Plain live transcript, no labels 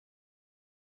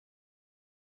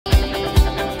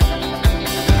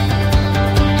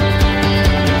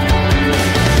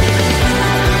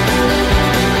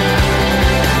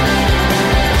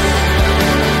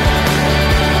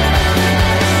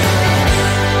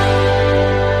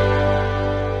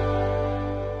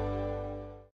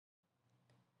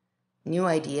new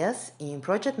ideas in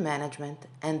project management,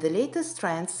 and the latest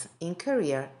trends in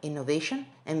career innovation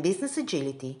and business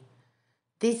agility.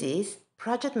 This is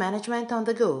Project Management on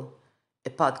the Go, a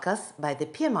podcast by the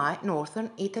PMI-Northern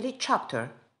Italy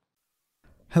chapter.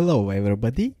 Hello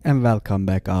everybody and welcome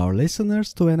back our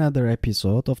listeners to another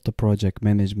episode of the Project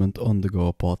Management on the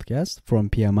Go podcast from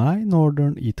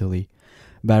PMI-Northern Italy,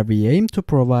 where we aim to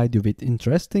provide you with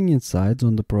interesting insights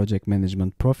on the project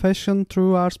management profession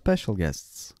through our special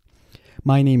guests.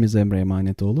 My name is Emre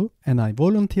Emanetoğlu and I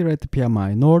volunteer at the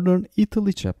PMI-Northern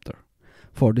Italy chapter.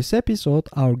 For this episode,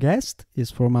 our guest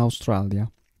is from Australia.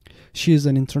 She is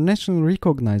an internationally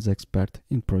recognized expert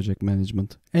in project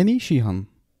management, Sheehan.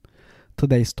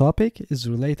 Today's topic is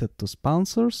related to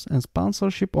sponsors and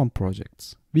sponsorship on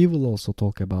projects. We will also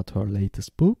talk about her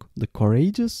latest book, The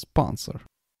Courageous Sponsor.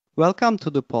 Welcome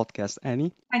to the podcast,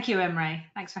 Annie. Thank you, Emre.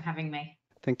 Thanks for having me.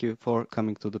 Thank you for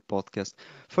coming to the podcast.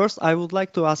 First, I would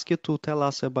like to ask you to tell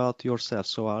us about yourself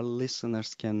so our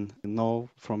listeners can know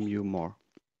from you more.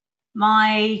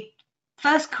 My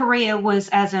first career was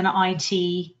as an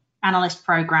IT analyst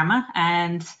programmer,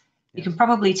 and you can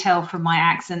probably tell from my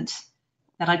accent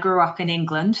that I grew up in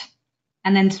England.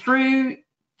 And then through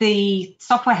the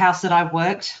software house that I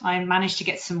worked, I managed to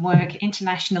get some work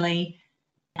internationally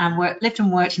and lived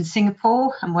and worked in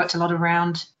Singapore and worked a lot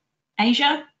around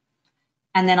Asia.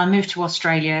 And then I moved to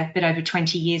Australia a bit over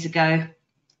 20 years ago.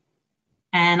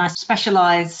 And I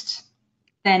specialized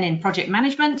then in project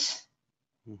management.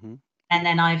 Mm-hmm. And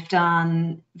then I've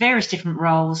done various different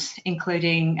roles,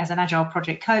 including as an agile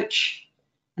project coach,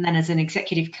 and then as an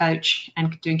executive coach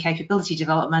and doing capability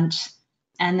development.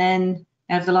 And then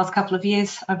over the last couple of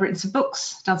years, I've written some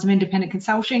books, done some independent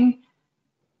consulting.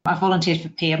 I volunteered for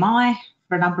PMI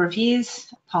for a number of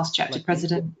years, past chapter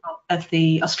president of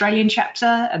the Australian chapter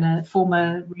and a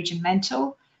former region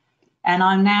mentor. And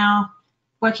I'm now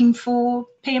working for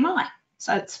PMI.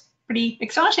 So it's pretty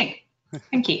exciting.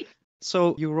 Thank you.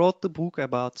 So you wrote the book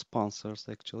about sponsors,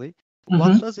 actually. Mm-hmm.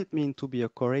 What does it mean to be a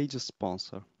courageous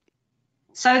sponsor?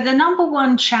 So the number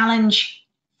one challenge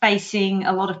facing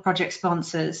a lot of project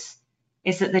sponsors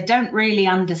is that they don't really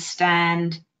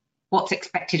understand what's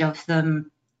expected of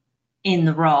them in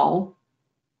the role.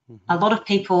 Mm-hmm. A lot of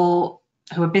people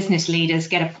who are business leaders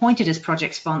get appointed as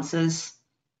project sponsors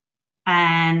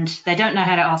and they don't know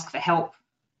how to ask for help,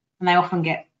 and they often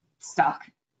get stuck.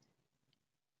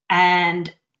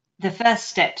 And the first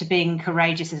step to being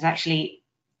courageous is actually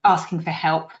asking for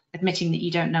help, admitting that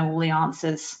you don't know all the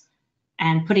answers,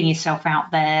 and putting yourself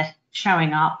out there,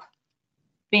 showing up,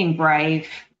 being brave,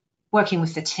 working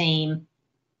with the team,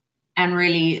 and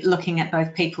really looking at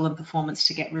both people and performance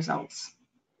to get results.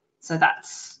 So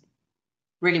that's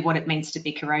really what it means to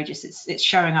be courageous. It's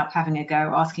showing up, having a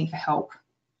go, asking for help,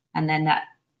 and then that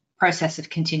process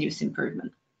of continuous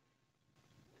improvement.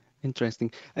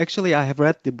 Interesting. Actually, I have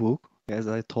read the book, as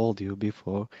I told you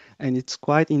before, and it's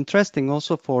quite interesting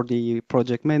also for the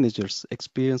project managers,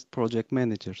 experienced project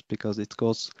managers, because it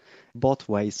goes both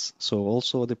ways. So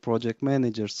also the project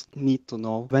managers need to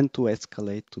know when to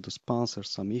escalate to the sponsor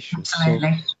some issues.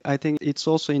 Absolutely. So I think it's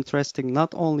also interesting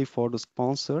not only for the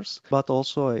sponsors, but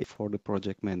also for the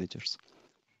project managers.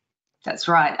 That's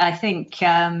right. I think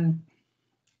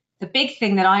the big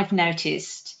thing that I've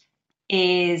noticed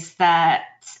is that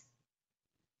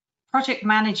project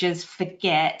managers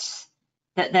forget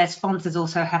that their sponsors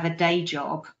also have a day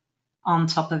job on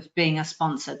top of being a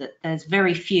sponsor, that there's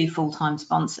very few full-time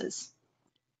sponsors.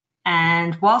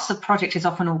 And whilst the project is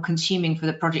often all consuming for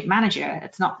the project manager,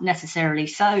 it's not necessarily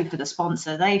so for the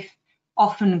sponsor. They've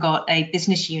often got a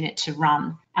business unit to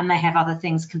run and they have other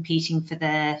things competing for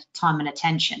their time and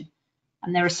attention.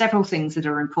 And there are several things that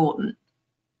are important.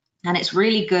 And it's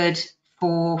really good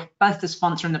for both the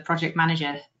sponsor and the project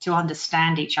manager to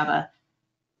understand each other,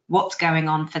 what's going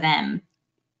on for them,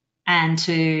 and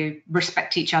to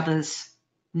respect each other's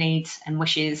needs and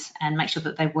wishes and make sure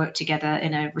that they work together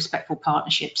in a respectful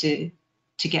partnership to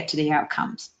get to the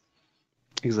outcomes.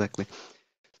 Exactly.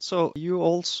 So you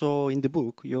also, in the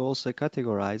book, you also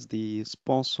categorize the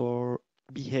sponsor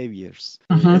behaviors,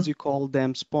 as you call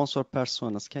them, sponsor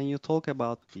personas. Can you talk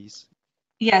about these?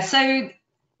 Yeah, so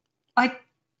I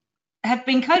have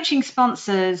been coaching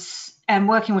sponsors and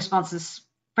working with sponsors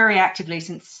very actively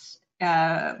since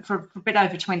for a bit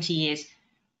over 20 years.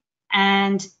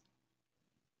 And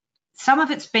some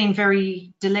of it's been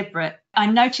very deliberate. I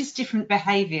noticed different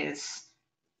behaviors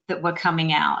that were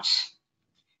coming out.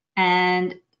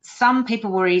 And some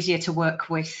people were easier to work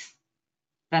with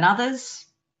than others.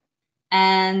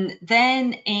 And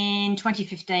then in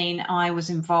 2015, I was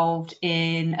involved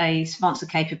in a sponsor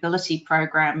capability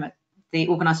program the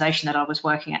organisation that I was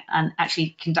working at, and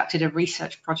actually conducted a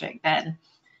research project then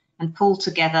and pulled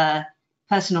together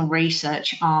personal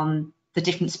research on the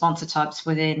different sponsor types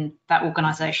within that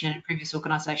organisation and previous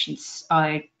organisations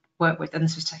I worked with. And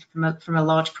this was taken from a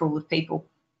large pool of people.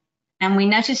 And we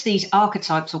noticed these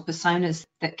archetypes or personas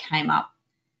that came up,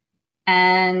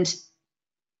 and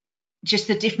just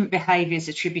the different behaviours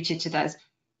attributed to those.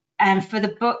 And for the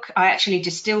book, I actually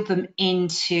distilled them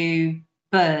into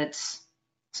birds.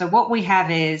 So what we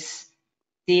have is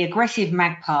the aggressive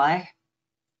magpie,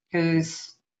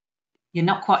 who's you're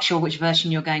not quite sure which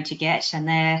version you're going to get, and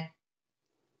they're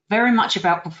very much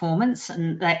about performance,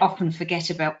 and they often forget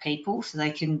about people, so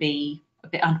they can be a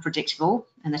bit unpredictable,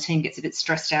 and the team gets a bit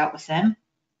stressed out with them.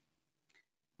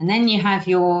 And then you have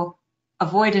your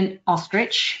avoidant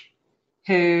ostrich,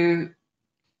 who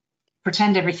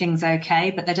pretend everything's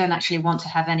okay, but they don't actually want to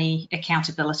have any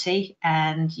accountability,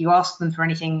 and you ask them for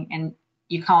anything and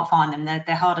you can't find them.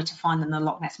 They're harder to find than the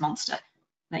Loch Ness Monster.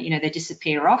 That, they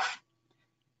disappear off,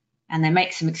 and they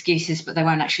make some excuses, but they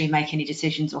won't actually make any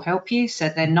decisions or help you. So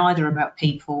they're neither about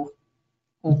people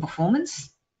or performance.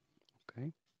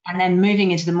 Okay. And then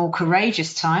moving into the more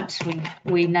courageous types,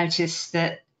 we notice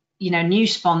that, new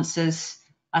sponsors,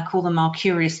 I call them our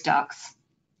curious ducks.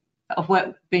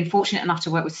 I've been fortunate enough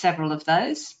to work with several of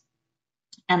those.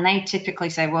 And they typically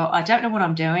say, well, I don't know what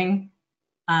I'm doing,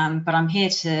 but I'm here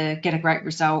to get a great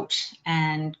result,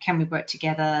 and can we work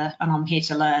together, and I'm here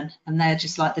to learn. And they're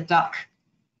just like the duck,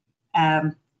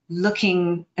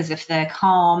 looking as if they're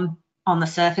calm on the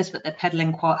surface, but they're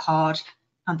pedaling quite hard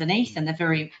underneath, and they're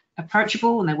very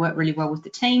approachable, and they work really well with the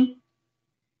team.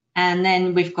 And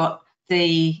then we've got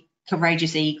the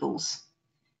courageous eagles,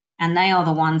 and they are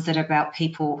the ones that are about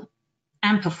people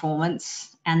and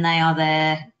performance, and they are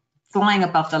there flying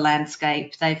above the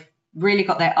landscape. They've really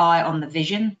got their eye on the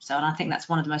vision. So, and I think that's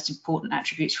one of the most important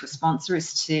attributes for a sponsor,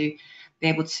 is to be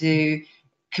able to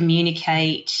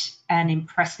communicate and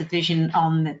impress the vision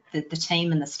on the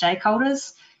team and the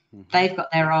stakeholders. Mm-hmm. They've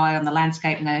got their eye on the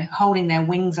landscape, and they're holding their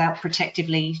wings out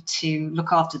protectively to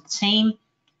look after the team.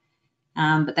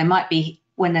 But they might be,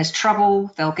 when there's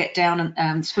trouble, they'll get down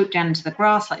and swoop down into the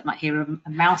grass, like you might hear a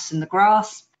mouse in the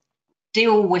grass,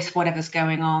 deal with whatever's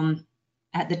going on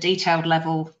at the detailed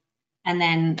level, and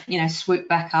then, swoop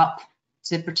back up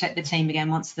to protect the team again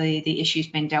once the issue's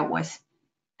been dealt with.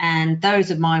 And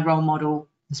those are my role model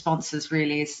sponsors,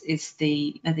 really, is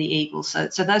the eagles.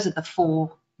 So those are the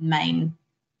four main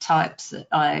types that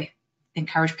I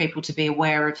encourage people to be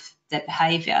aware of their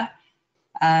behavior.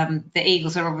 The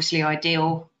eagles are obviously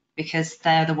ideal because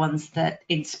they're the ones that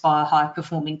inspire high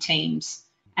performing teams,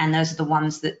 and those are the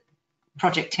ones that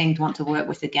project teams want to work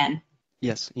with again.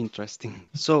 Yes, interesting.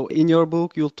 So in your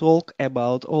book, you talk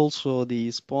about also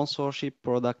the sponsorship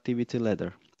productivity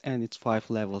ladder, and it's 5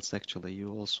 levels actually.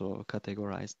 You also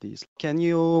categorize these. Can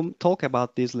you talk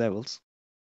about these levels?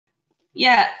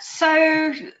 Yeah,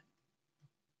 so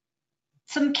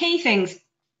some key things.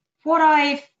 What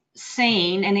I've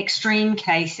seen in extreme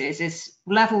cases is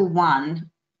level 1,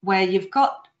 where you've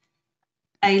got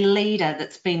a leader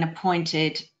that's been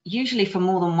appointed usually for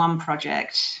more than one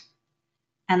project,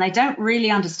 and they don't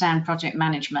really understand project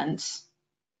management,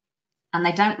 and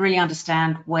they don't really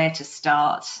understand where to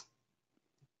start,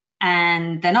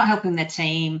 and they're not helping their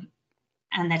team,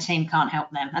 and their team can't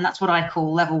help them. And that's what I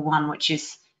call level 1, which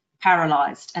is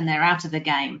paralyzed, and they're out of the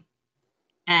game.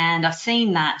 And I've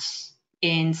seen that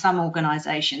in some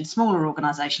organizations, smaller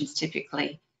organizations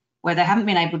typically, where they haven't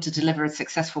been able to deliver a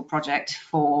successful project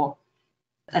for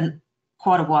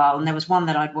quite a while. And there was one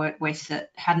that I'd worked with that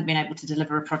hadn't been able to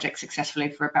deliver a project successfully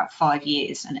for about 5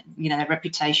 years. And, their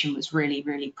reputation was really,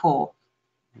 really poor.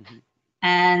 Mm-hmm.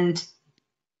 And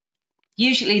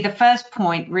usually the first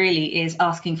point really is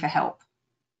asking for help.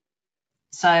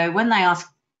 So when they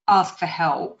ask for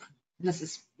help, and this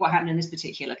is what happened in this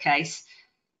particular case,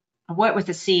 I worked with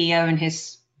the CEO and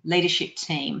his leadership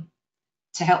team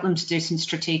to help them to do some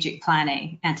strategic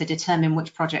planning and to determine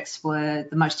which projects were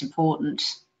the most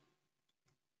important.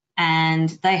 And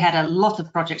they had a lot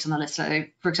of projects on the list. So,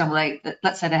 for example,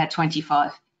 let's say they had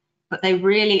 25, but they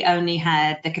really only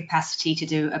had the capacity to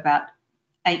do about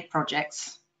 8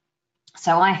 projects.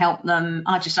 So I helped them.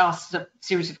 I just asked a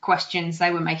series of questions.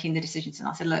 They were making the decisions. And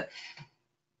I said, look,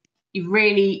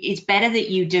 it's better that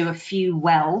you do a few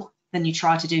well than you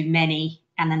try to do many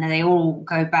and then they all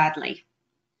go badly.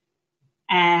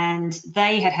 And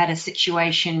they had a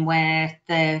situation where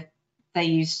they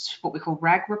used what we call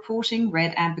RAG reporting,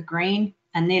 red, amber, green,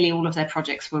 and nearly all of their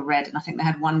projects were red. And I think they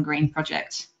had 1 green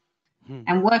project.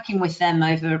 And working with them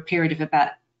over a period of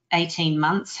about 18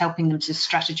 months, helping them to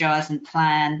strategize and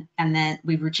plan. And then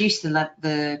we reduced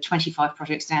the 25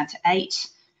 projects down to 8.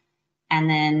 And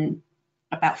then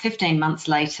about 15 months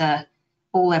later,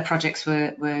 all their projects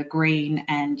were green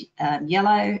and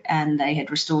yellow, and they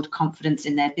had restored confidence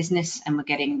in their business and were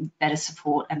getting better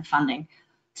support and funding.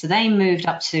 So they moved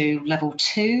up to level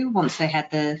 2 once they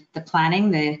had the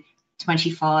planning, the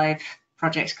 25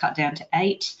 projects cut down to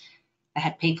 8. They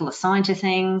had people assigned to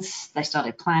things, they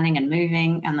started planning and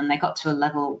moving, and then they got to a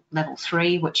level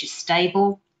 3, which is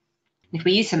stable. If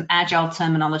we use some agile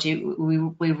terminology,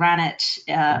 we ran it,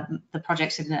 the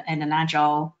projects in an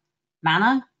agile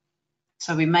manner.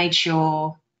 So we made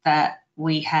sure that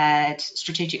we had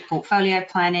strategic portfolio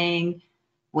planning,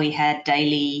 we had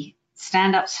daily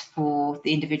stand-ups for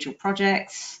the individual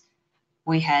projects,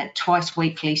 we had twice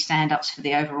weekly stand-ups for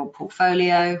the overall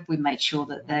portfolio. We made sure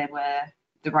that there were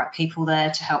the right people there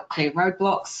to help clear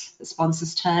roadblocks. The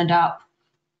sponsors turned up.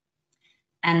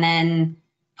 And then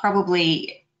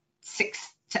probably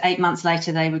 6 to 8 months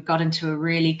later, they got into a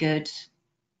really good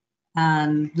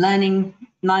learning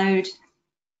mode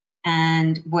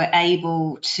and were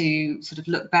able to sort of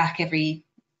look back every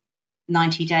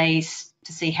 90 days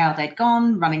to see how they'd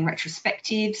gone, running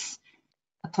retrospectives,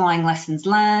 applying lessons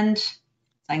learned,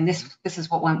 saying this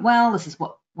is what went well, this is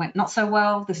what went not so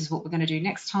well, this is what we're going to do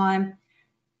next time.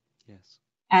 Yes.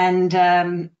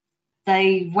 And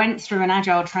they went through an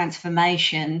agile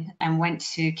transformation and went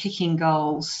to kicking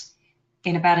goals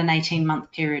in about an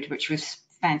 18-month period, which was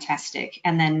fantastic.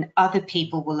 And then other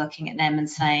people were looking at them and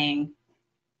saying,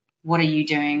 what are you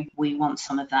doing? We want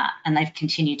some of that. And they've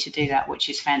continued to do that, which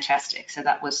is fantastic. So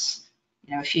that was,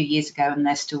 a few years ago, and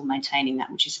they're still maintaining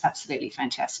that, which is absolutely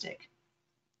fantastic.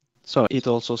 So it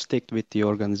also stuck with the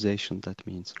organization, that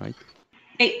means, right?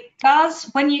 It does.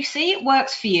 When you see it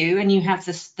works for you and you have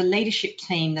the leadership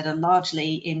team that are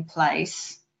largely in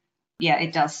place, yeah,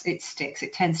 it does. It sticks.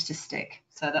 It tends to stick.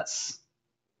 So that's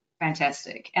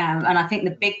fantastic. And I think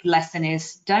the big lesson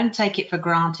is don't take it for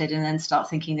granted and then start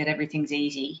thinking that everything's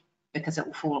easy, because it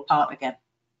will fall apart again.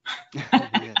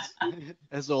 Yes,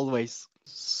 as always.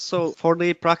 So for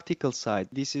the practical side,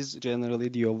 this is generally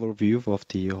the overview of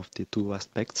the two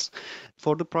aspects.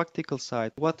 For the practical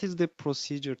side, what is the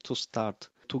procedure to start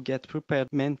to get prepared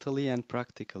mentally and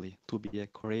practically to be a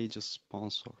courageous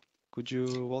sponsor? Could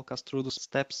you walk us through the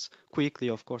steps quickly?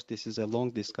 Of course, this is a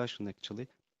long discussion actually.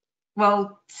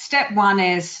 Well, step 1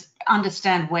 is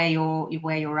understand where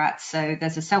you're at. So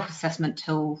there's a self-assessment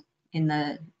tool in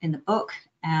the book,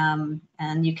 and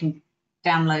you can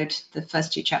download the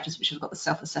first 2 chapters, which have got the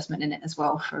self-assessment in it as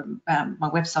well, from my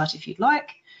website if you'd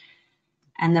like.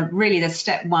 And the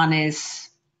step 1 is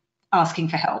asking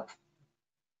for help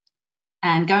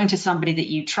and going to somebody that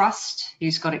you trust,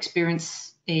 who's got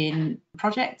experience in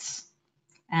projects.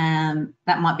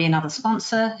 That might be another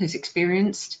sponsor who's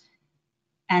experienced.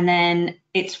 And then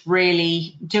it's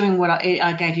really doing what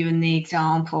I gave you in the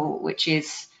example, which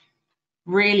is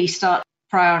really start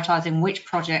prioritizing which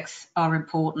projects are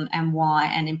important and why,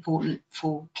 and important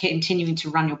for continuing to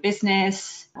run your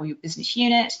business or your business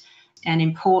unit, and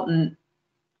important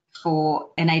for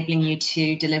enabling you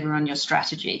to deliver on your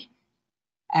strategy.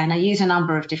 And I use a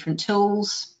number of different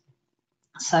tools.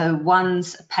 So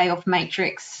one's a payoff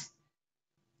matrix,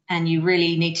 and you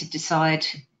really need to decide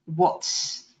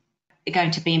what's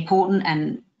going to be important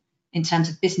and in terms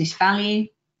of business value,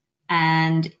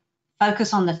 and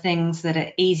focus on the things that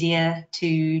are easier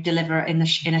to deliver in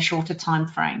a shorter time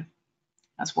frame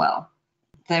as well.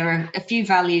 There are a few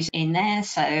values in there.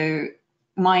 So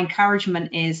my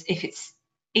encouragement is, if it's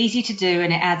easy to do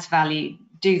and it adds value,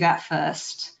 do that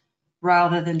first,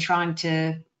 rather than trying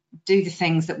to do the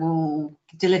things that will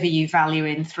deliver you value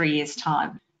in 3 years'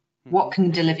 time. What can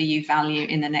deliver you value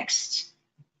in the next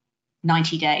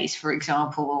 90 days, for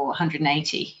example, or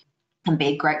 180, and be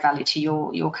a great value to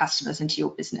your customers and to your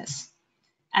business.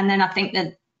 And then I think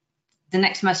that the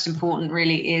next most important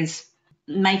really is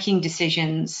making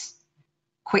decisions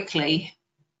quickly,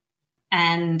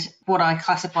 and what I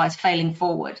classify as failing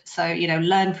forward. So,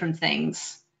 learn from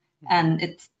things, and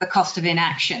it's the cost of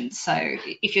inaction. So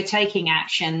if you're taking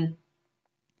action,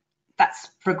 that's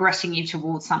progressing you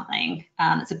towards something.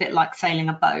 It's a bit like sailing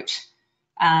a boat.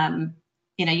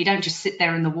 You don't just sit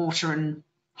there in the water and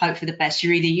hope for the best.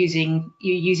 You're either using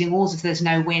oars if there's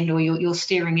no wind, or you're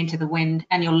steering into the wind,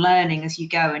 and you're learning as you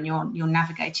go, and you're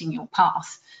navigating your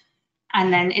path.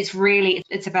 And then it's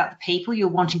about the people. You're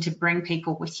wanting to bring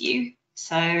people with you.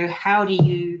 So how do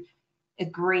you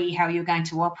agree how you're going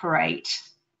to operate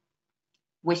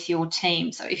with your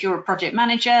team? So if you're a project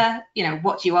manager,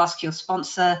 what do you ask your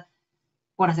sponsor?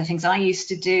 one of the things I used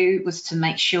to do was to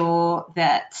make sure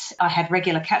that I had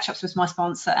regular catch-ups with my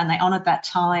sponsor and they honoured that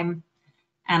time,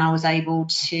 and I was able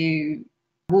to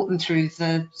walk them through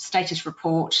the status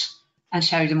report and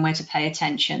show them where to pay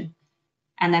attention,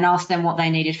 and then ask them what they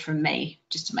needed from me,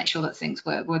 just to make sure that things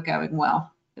were going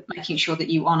well. But making sure that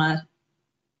you honour,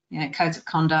 codes of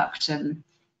conduct and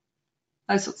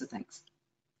those sorts of things.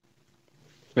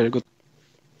 Very good.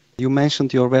 You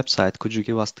mentioned your website. Could you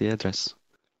give us the address?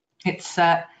 It's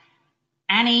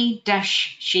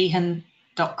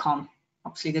annie-sheehan.com.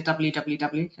 Obviously the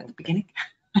www at the beginning.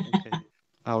 Okay.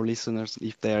 Our listeners,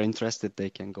 if they are interested,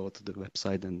 they can go to the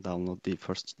website and download the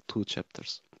first 2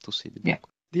 chapters to see the book. Yeah.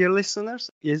 Dear listeners,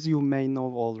 as you may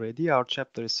know already, our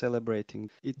chapter is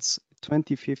celebrating its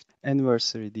 25th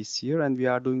anniversary this year, and we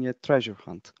are doing a treasure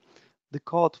hunt. The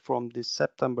code from this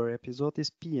September episode is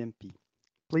PMP.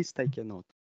 Please take a note.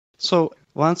 So,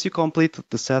 once you completed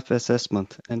the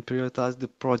self-assessment and prioritize the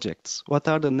projects, what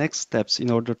are the next steps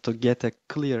in order to get a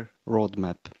clear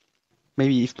roadmap?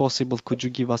 Maybe, if possible, could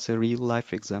you give us a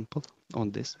real-life example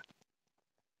on this?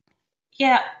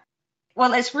 Yeah,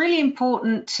 well, it's really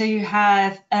important to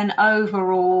have an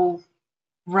overall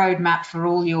roadmap for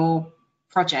all your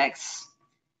projects.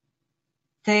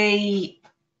 The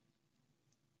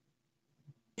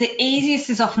easiest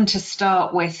is often to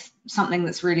start with something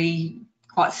that's really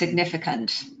quite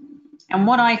significant. And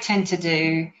what I tend to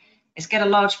do is get a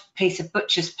large piece of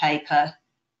butcher's paper,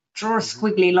 draw a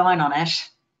squiggly line on it,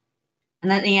 and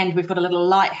then at the end we've got a little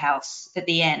lighthouse at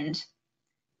the end.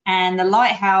 And the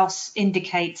lighthouse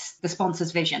indicates the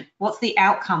sponsor's vision. What's the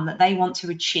outcome that they want to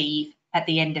achieve at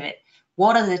the end of it?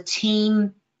 What are the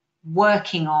team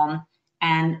working on?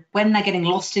 And when they're getting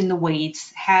lost in the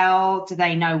weeds, how do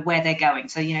they know where they're going?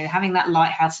 So, having that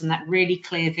lighthouse and that really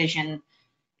clear vision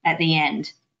at the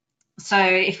end. So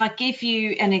if I give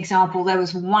you an example, there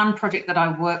was one project that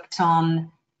I worked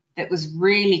on that was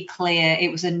really clear.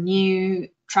 It was a new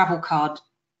travel card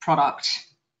product,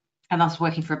 and I was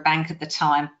working for a bank at the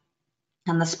time.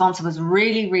 And the sponsor was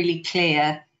really, really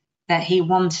clear that he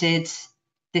wanted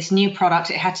this new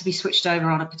product. It had to be switched over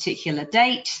on a particular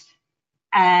date.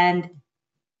 And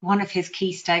one of his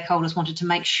key stakeholders wanted to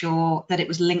make sure that it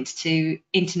was linked to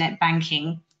internet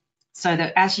banking, so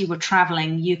that as you were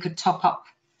traveling, you could top up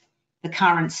the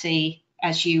currency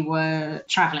as you were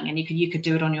traveling, and you could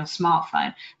do it on your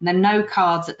smartphone. And then no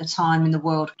cards at the time in the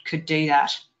world could do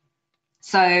that.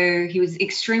 So he was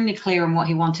extremely clear on what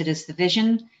he wanted as the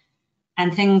vision,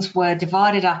 and things were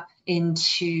divided up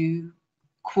into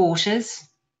quarters.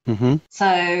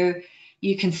 So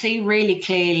you can see really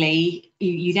clearly,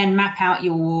 you then map out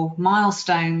your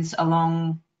milestones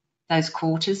along those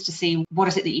quarters to see what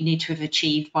is it that you need to have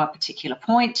achieved by a particular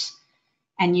point.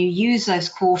 And you use those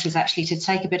quarters actually to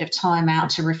take a bit of time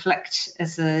out to reflect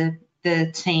as the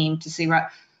team to see,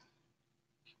 right,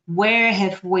 where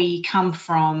have we come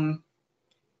from?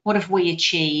 What have we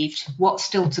achieved? What's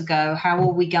still to go? How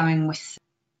are we going with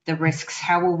the risks?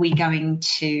 How are we going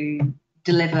to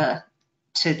deliver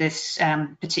to this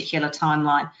particular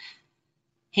timeline?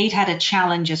 He'd had a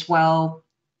challenge as well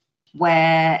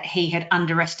where he had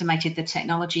underestimated the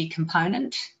technology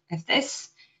component of this.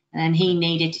 And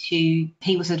he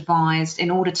was advised, in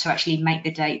order to actually make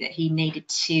the date, that he needed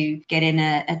to get in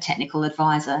a technical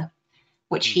advisor,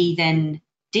 which he then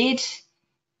did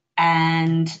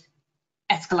and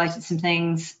escalated some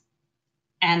things.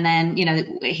 And then,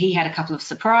 he had a couple of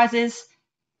surprises.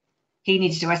 He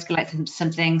needed to escalate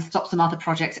some things, stop some other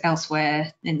projects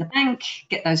elsewhere in the bank,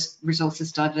 get those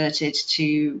resources diverted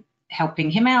to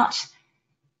helping him out.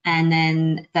 And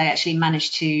then they actually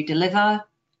managed to deliver.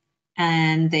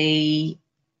 And the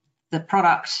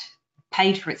product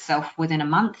paid for itself within a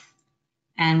month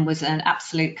and was an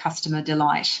absolute customer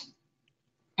delight.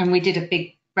 And we did a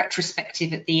big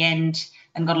retrospective at the end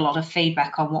and got a lot of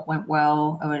feedback on what went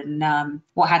well and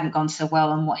what hadn't gone so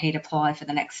well and what he'd apply for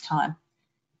the next time.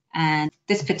 And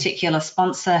this particular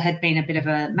sponsor had been a bit of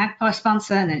a magpie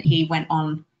sponsor, and then he went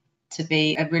on to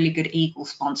be a really good eagle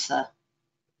sponsor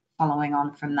following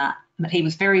on from that. But he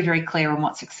was very, very clear on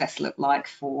what success looked like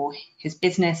for his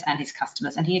business and his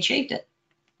customers, and he achieved it.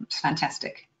 It's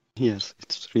fantastic. Yes,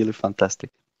 it's really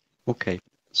fantastic. Okay,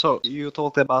 so you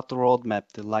talked about the roadmap,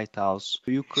 the lighthouse.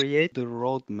 You create the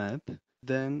roadmap,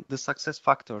 then the success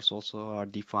factors also are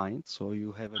defined. So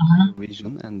you have a clear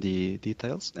vision and the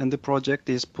details, and the project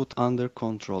is put under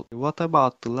control. What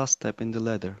about the last step in the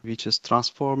ladder, which is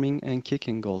transforming and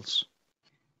kicking goals?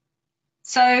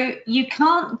 So you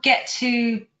can't get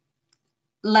to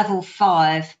level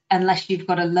 5 unless you've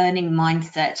got a learning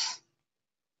mindset.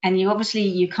 And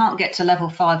you can't get to level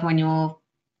 5 when you're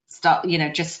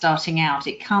just starting out.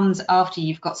 It comes after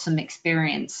you've got some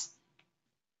experience.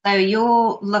 So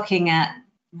you're looking at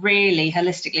really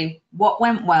holistically what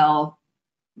went well,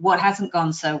 what hasn't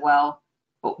gone so well,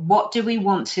 but what do we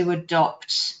want to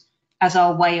adopt as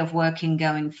our way of working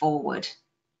going forward?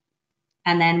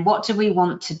 And then what do we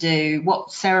want to do?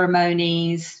 What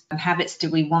ceremonies and habits do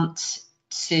we want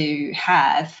to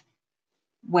have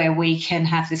where we can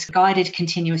have this guided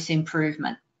continuous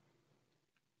improvement?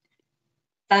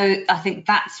 So I think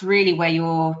that's really where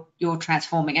you're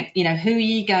transforming it. Who are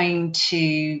you going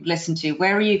to listen to?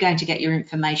 Where are you going to get your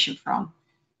information from?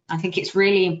 I think it's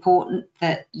really important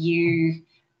that you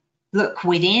look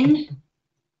within.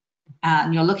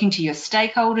 You're looking to your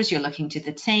stakeholders, you're looking to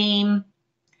the team,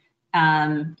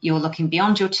 you're looking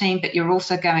beyond your team, but you're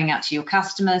also going out to your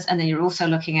customers, and then you're also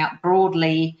looking out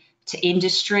broadly to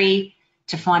industry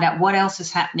to find out what else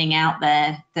is happening out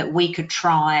there that we could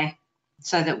try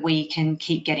so that we can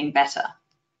keep getting better.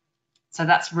 So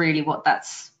that's really what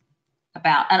that's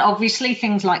about. And obviously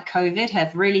things like COVID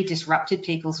have really disrupted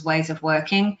people's ways of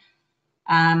working.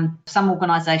 Some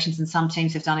organizations and some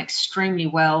teams have done extremely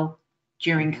well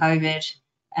during COVID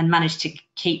and managed to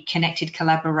keep connected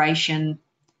collaboration,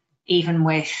 even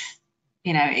with,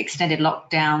 extended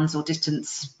lockdowns or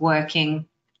distance working,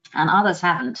 and others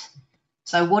haven't.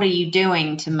 So what are you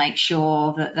doing to make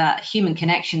sure that human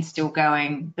connection's still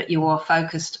going, but you are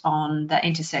focused on the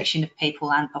intersection of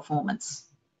people and performance?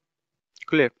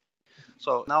 Clear.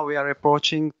 So now we are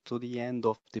approaching to the end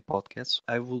of the podcast.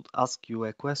 I would ask you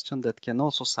a question that can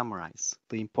also summarize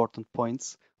the important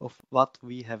points of what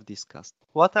we have discussed.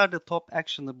 What are the top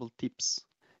actionable tips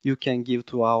you can give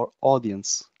to our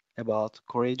audience about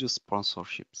courageous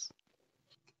sponsorships?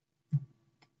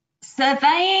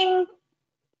 Surveying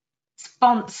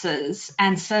sponsors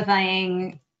and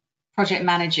surveying project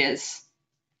managers.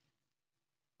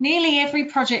 Nearly every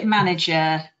project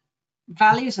manager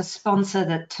values a sponsor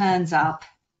that turns up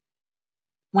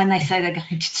when they say they're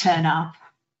going to turn up,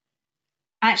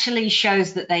 actually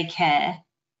shows that they care,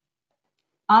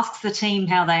 asks the team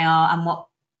how they are and what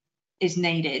is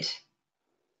needed,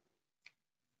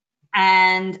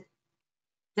 and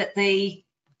that the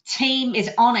team is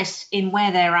honest in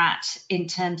where they're at in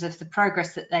terms of the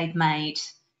progress that they've made,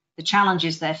 the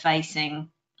challenges they're facing,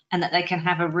 and that they can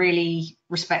have a really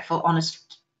respectful,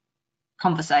 honest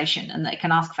conversation, and they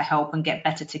can ask for help and get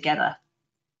better together.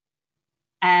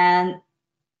 And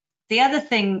the other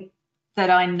thing that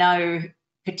I know,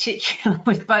 particularly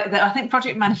with both, that I think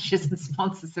project managers and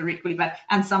sponsors are equally bad,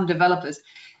 and some developers,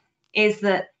 is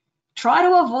that try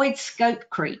to avoid scope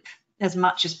creep as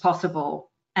much as possible,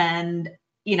 and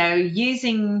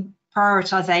using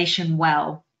prioritization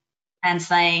well, and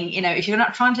saying, if you're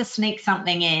not trying to sneak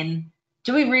something in,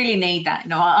 do we really need that?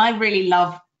 I really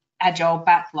love agile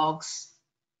backlogs,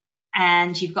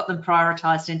 and you've got them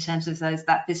prioritized in terms of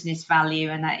that business value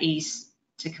and that ease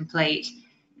to complete.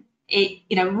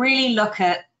 Really look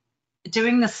at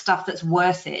doing the stuff that's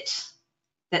worth it,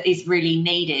 that is really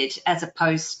needed, as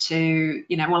opposed to,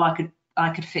 I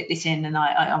could fit this in and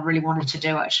I really wanted to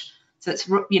do it. So it's,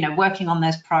 working on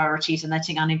those priorities and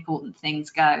letting unimportant things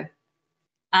go.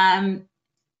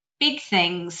 Big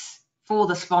things for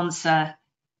the sponsor.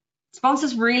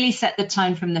 Sponsors really set the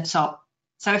tone from the top.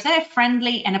 So if they're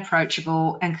friendly and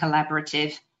approachable and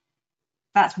collaborative,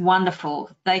 that's wonderful.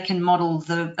 They can model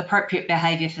the appropriate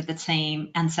behavior for the team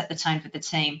and set the tone for the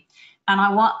team. And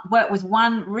I worked with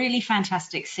one really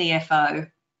fantastic CFO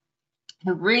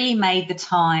who really made the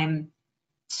time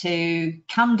to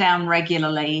come down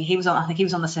regularly. I think he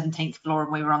was on the 17th floor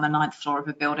and we were on the 9th floor of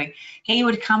a building. He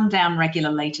would come down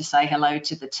regularly to say hello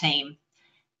to the team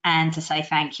and to say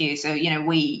thank you. So,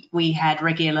 we had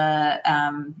regular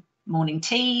morning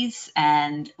teas,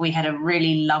 and we had a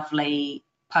really lovely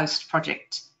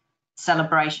post-project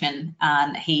celebration,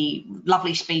 and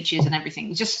lovely speeches and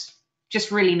everything. Just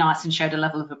really nice, and showed a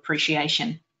level of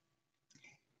appreciation.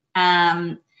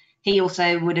 He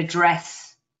also would address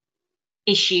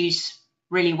issues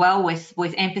really well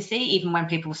with empathy, even when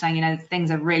people were saying,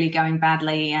 things are really going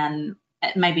badly and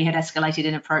maybe had escalated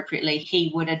inappropriately.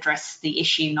 He would address the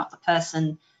issue, not the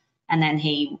person, and then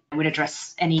he would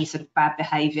address any sort of bad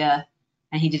behavior,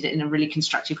 and he did it in a really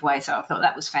constructive way. So I thought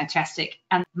that was fantastic.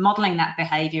 And modeling that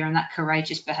behavior and that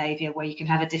courageous behavior where you can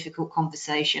have a difficult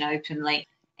conversation openly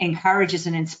encourages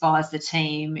and inspires the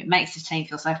team. It makes the team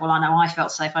feel safe. Well, I know I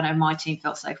felt safe. I know my team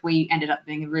felt safe. We ended up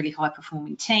being a really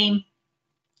high-performing team.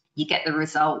 You get the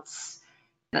results.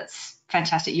 That's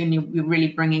fantastic. You're really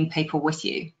bringing people with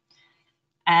you.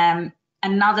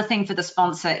 Another thing for the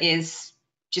sponsor is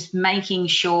just making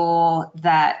sure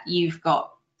that you've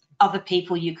got other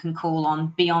people you can call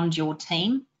on beyond your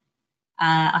team.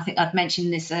 I think I've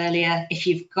mentioned this earlier. If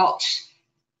you've got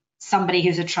somebody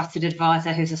who's a trusted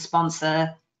advisor, who's a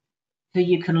sponsor, who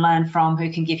you can learn from,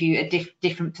 who can give you a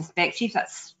different perspective,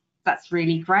 that's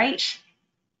really great.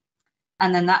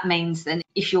 And then that means that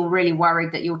if you're really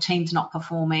worried that your team's not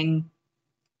performing,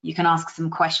 you can ask some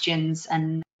questions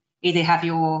and either have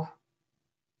your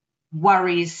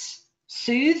worries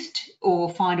soothed or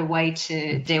find a way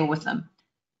to deal with them.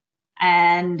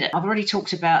 And I've already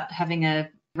talked about having a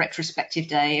retrospective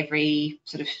day every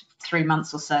sort of 3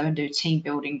 months or so and do a team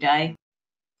building day.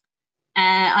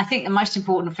 And I think the most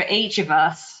important for each of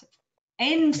us,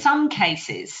 in some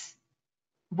cases,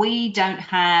 we don't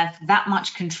have that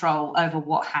much control over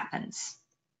what happens.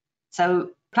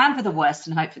 So plan for the worst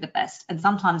and hope for the best. And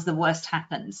sometimes the worst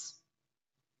happens.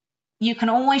 You can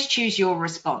always choose your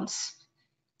response.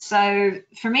 So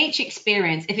from each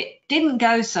experience, if it didn't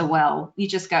go so well, you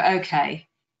just go, okay,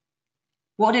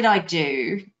 what did I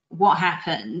do? What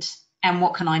happened? And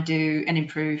what can I do and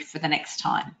improve for the next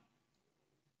time?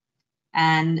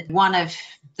 And one of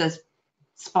the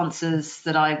sponsors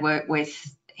that I work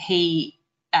with, he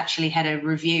actually had a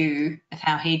review of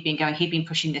how he'd been going. He'd been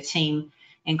pushing the team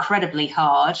incredibly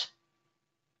hard.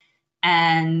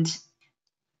 And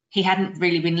he hadn't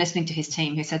really been listening to his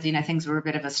team, who said, things were a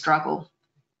bit of a struggle.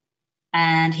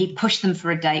 And he pushed them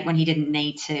for a date when he didn't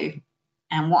need to.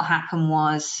 And what happened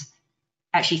was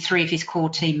actually 3 of his core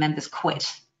team members quit.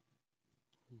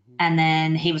 Mm-hmm. And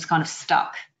then he was kind of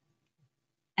stuck.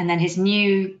 And then his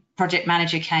new project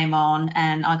manager came on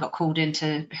and I got called in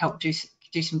to help do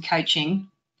some coaching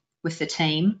with the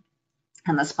team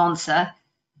and the sponsor.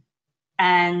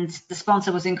 And the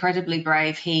sponsor was incredibly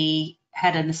brave. He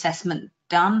had an assessment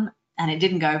done and it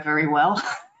didn't go very well.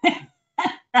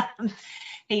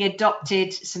 He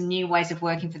adopted some new ways of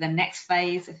working for the next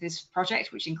phase of his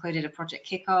project, which included a project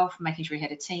kickoff, making sure he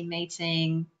had a team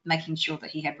meeting, making sure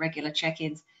that he had regular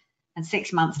check-ins. And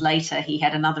 6 months later, he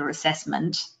had another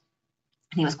assessment.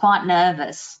 And he was quite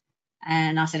nervous.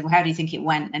 And I said, well, how do you think it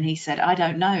went? And he said, I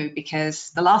don't know,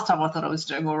 because the last time I thought I was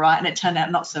doing all right and it turned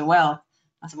out not so well.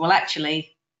 I said, well,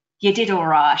 actually, you did all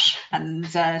right. And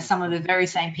some of the very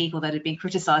same people that had been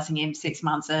criticizing him 6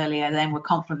 months earlier then were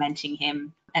complimenting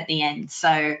him at the end.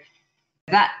 So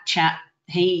that chap,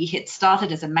 he had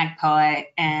started as a magpie,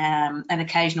 an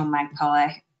occasional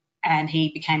magpie, and he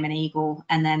became an eagle.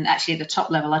 And then actually at the top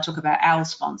level, I talk about owl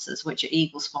sponsors, which are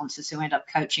eagle sponsors who end up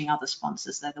coaching other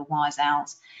sponsors. They're the wise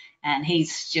owls. And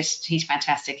he's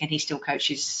fantastic. And he still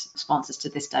coaches sponsors to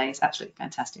this day. He's an absolutely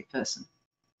fantastic person.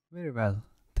 Very well.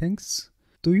 Thanks.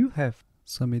 Do you have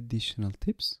some additional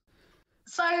tips?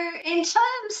 So in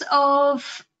terms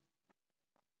of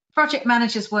project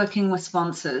managers working with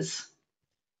sponsors,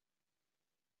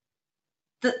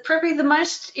 probably the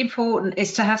most important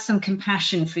is to have some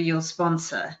compassion for your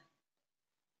sponsor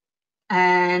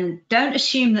and don't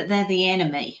assume that they're the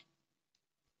enemy.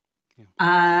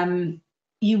 Yeah.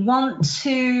 You want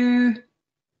to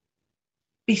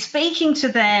be speaking to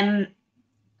them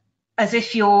as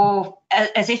if you're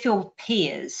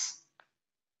peers,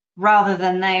 rather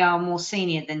than they are more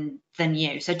senior than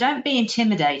you. So don't be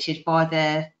intimidated by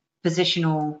their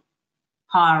positional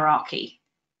hierarchy.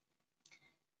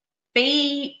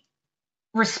 Be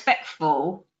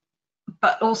respectful,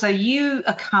 but also you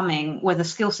are coming with a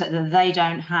skill set that they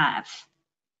don't have.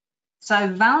 So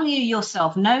value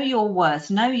yourself, know your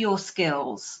worth, know your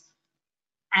skills,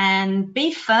 and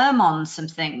be firm on some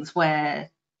things where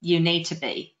you need to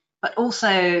be, but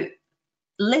also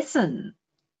listen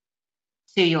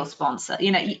to your sponsor.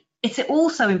 It's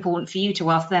also important for you to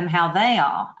ask them how they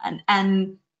are.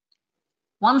 And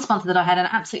one sponsor that I had an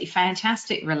absolutely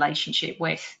fantastic relationship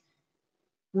with,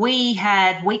 we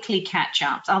had weekly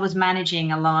catch-ups. I was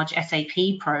managing a large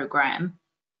SAP program,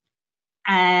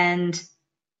 and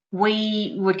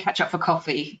we would catch up for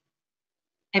coffee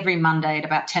every Monday at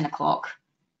about 10 o'clock.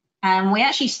 And we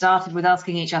actually started with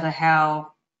asking each other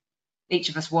how each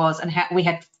of us was, and how we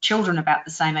had children about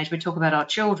the same age. We'd talk about our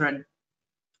children.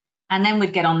 And then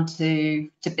we'd get on to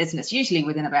business, usually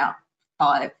within about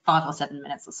 5 or 7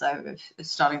 minutes or so of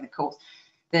starting the course,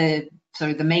 the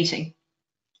meeting.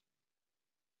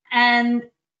 And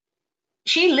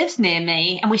she lives near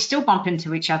me, and we still bump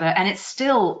into each other, and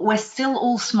we're still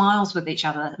all smiles with each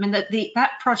other. I mean,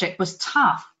 that project was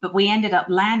tough, but we ended up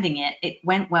landing it. It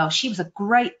went well. She was a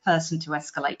great person to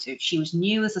escalate to. She was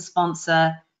new as a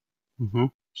sponsor. Mm-hmm.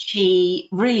 She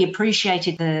really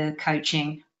appreciated the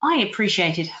coaching. I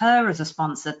appreciated her as a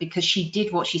sponsor because she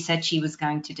did what she said she was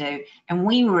going to do. And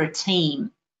we were a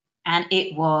team, and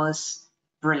it was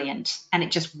brilliant. And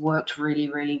it just worked really,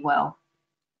 really well.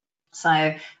 So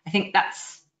I think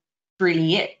that's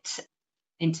really it.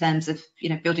 in terms of,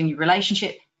 building your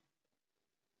relationship.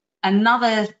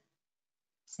 Another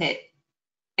tip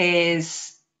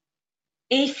is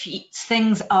if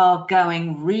things are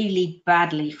going really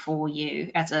badly for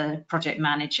you as a project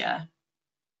manager,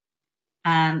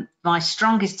 my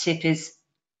strongest tip is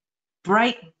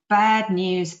break bad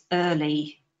news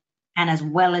early and as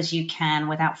well as you can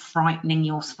without frightening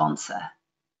your sponsor.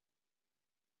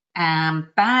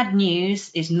 Bad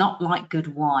news is not like good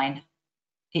wine.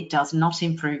 It does not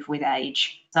improve with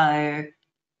age. So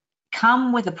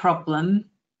come with a problem,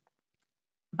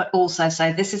 but also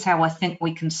say, this is how I think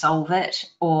we can solve it,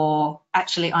 or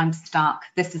actually I'm stuck.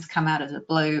 This has come out of the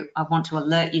blue. I want to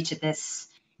alert you to this,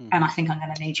 and I think I'm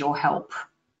going to need your help.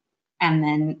 And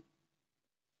then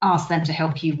ask them to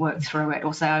help you work through it,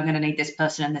 or say, I'm going to need this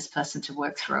person and this person to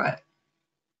work through it.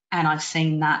 And I've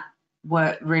seen that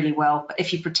work really well. But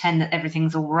if you pretend that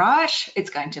everything's all right, it's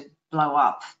going to blow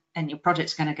up and your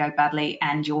project's going to go badly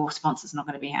and your sponsor's not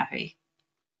going to be happy.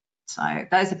 So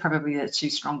those are probably the two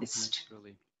strongest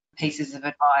pieces of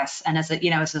advice. And as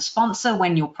a sponsor,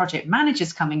 when your project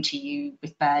manager's coming to you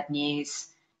with bad news,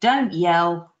 don't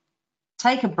yell,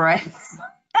 take a breath,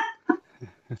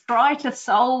 try to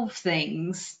solve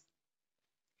things.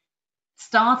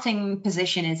 Starting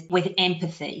position is with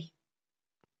empathy.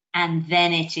 And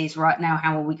then it is, right now,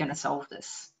 how are we going to solve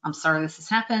this? I'm sorry this has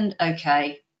happened.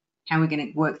 Okay, how are we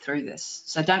going to work through this?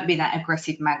 So don't be that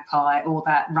aggressive magpie or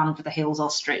that run for the hills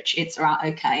ostrich. It's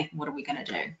right, okay, what are we going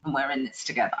to do? And we're in this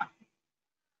together.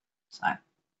 So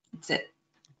that's it.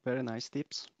 Very nice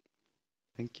tips.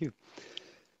 Thank you.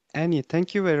 Annie,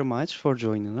 thank you very much for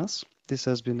joining us. This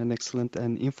has been an excellent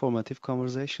and informative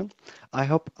conversation. I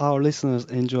hope our listeners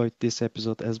enjoyed this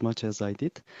episode as much as I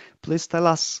did. Please tell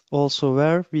us also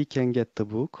where we can get the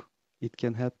book. It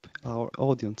can help our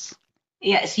audience.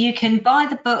 Yes, you can buy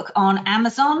the book on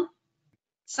Amazon.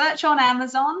 Search on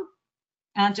Amazon,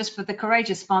 just for The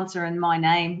Courageous Sponsor and my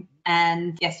name.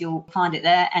 And yes, you'll find it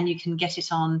there. And you can get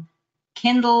it on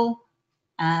Kindle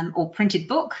or printed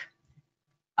book.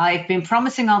 I've been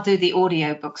promising I'll do the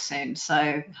audiobook soon.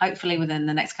 So hopefully within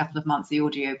the next couple of months, the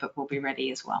audiobook will be ready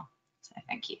as well. So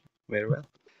thank you. Very well.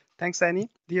 Thanks,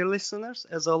 Annie. Dear listeners,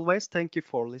 as always, thank you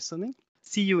for listening.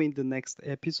 See you in the next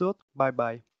episode.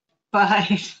 Bye-bye.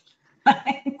 Bye.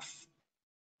 Thanks.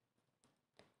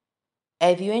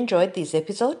 Have you enjoyed this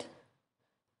episode?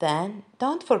 Then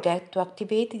don't forget to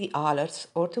activate the alerts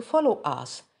or to follow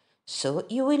us so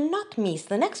you will not miss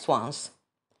the next ones.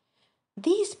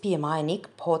 This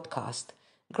PMI-NIC podcast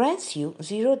grants you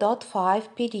 0.5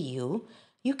 PDU.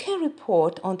 You can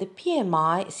report on the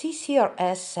PMI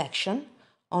CCRS section,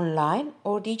 online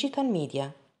or digital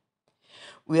media.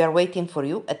 We are waiting for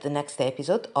you at the next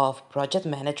episode of Project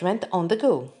Management on the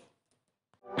Go.